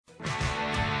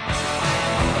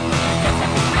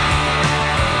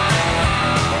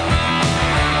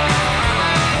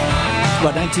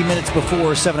About 19 minutes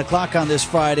before 7 o'clock on this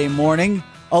Friday morning.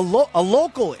 A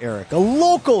local, Eric, a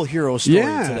local hero story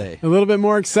today. A little bit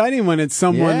more exciting when it's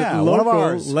someone local. One of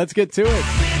ours. Let's get to it.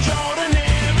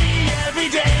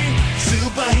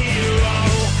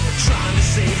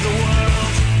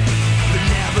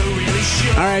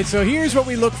 All right, so here's what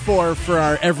we look for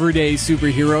our everyday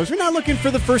superheroes. We're not looking for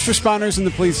the first responders and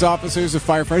the police officers, the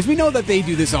firefighters. We know that they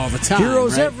do this all the time.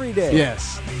 Heroes right? every day.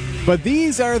 Yes. But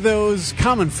these are those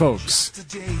common folks.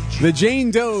 The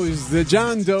Jane Does, the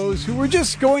John Does, who were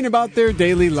just going about their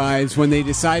daily lives when they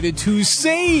decided to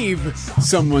save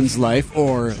someone's life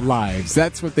or lives.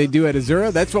 That's what they do at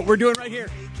Azura. That's what we're doing right here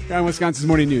on Wisconsin's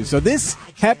Morning News. So this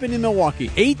happened in Milwaukee,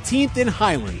 18th and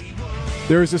Highland.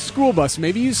 There was a school bus.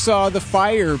 Maybe you saw the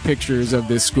fire pictures of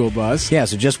this school bus. Yeah,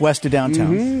 so just west of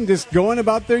downtown. Just going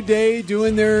about their day,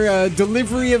 doing their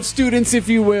delivery of students, if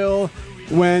you will,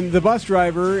 when the bus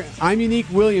driver, Unique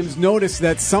Williams, noticed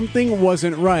that something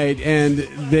wasn't right and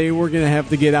they were going to have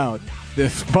to get out. The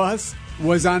bus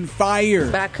was on fire.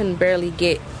 But I couldn't barely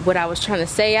get what I was trying to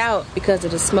say out because of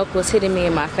the smoke was hitting me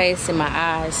in my face and my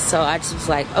eyes. So I just was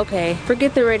like, okay,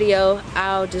 forget the radio.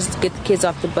 I'll just get the kids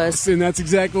off the bus. And that's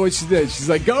exactly what she did. She's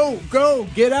like, go,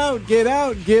 get out, get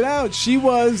out, get out. She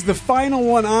was the final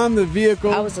one on the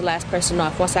vehicle. I was the last person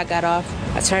off. Once I got off,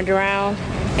 I turned around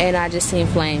and I just seen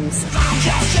flames.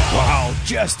 Wow,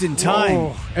 just in time.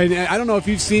 Oh. And I don't know if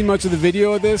you've seen much of the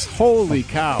video of this. Holy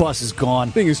cow. Bus is gone.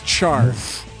 Thing is charred.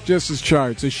 Just as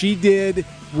charred. So she did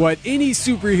what any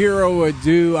superhero would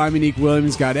do. Unique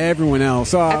Williams got everyone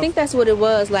else off. I think that's what it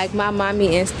was. Like, my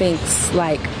mommy instincts,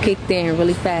 like, kicked in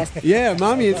really fast. Yeah,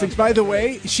 mommy instincts. By the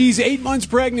way, she's 8 months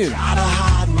pregnant.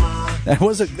 That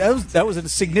was a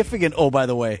significant, by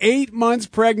the way. 8 months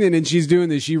pregnant, and she's doing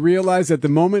this. She realized that the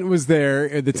moment was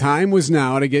there, the time was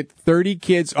now to get 30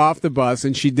 kids off the bus,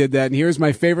 and she did that. And here's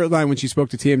my favorite line when she spoke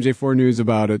to TMJ4 News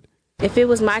about it. If it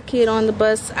was my kid on the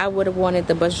bus, I would have wanted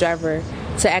the bus driver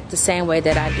to act the same way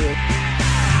that I did.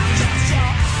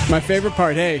 My favorite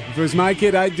part, hey, if it was my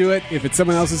kid, I'd do it. If it's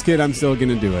someone else's kid, I'm still going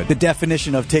to do it. The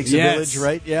definition of takes a village,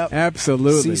 right? Yeah,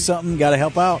 absolutely. See something, got to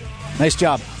help out. Nice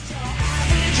job.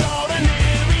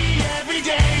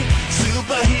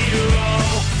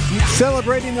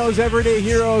 Celebrating those everyday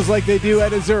heroes like they do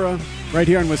at Azura, right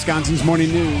here on Wisconsin's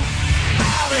Morning News.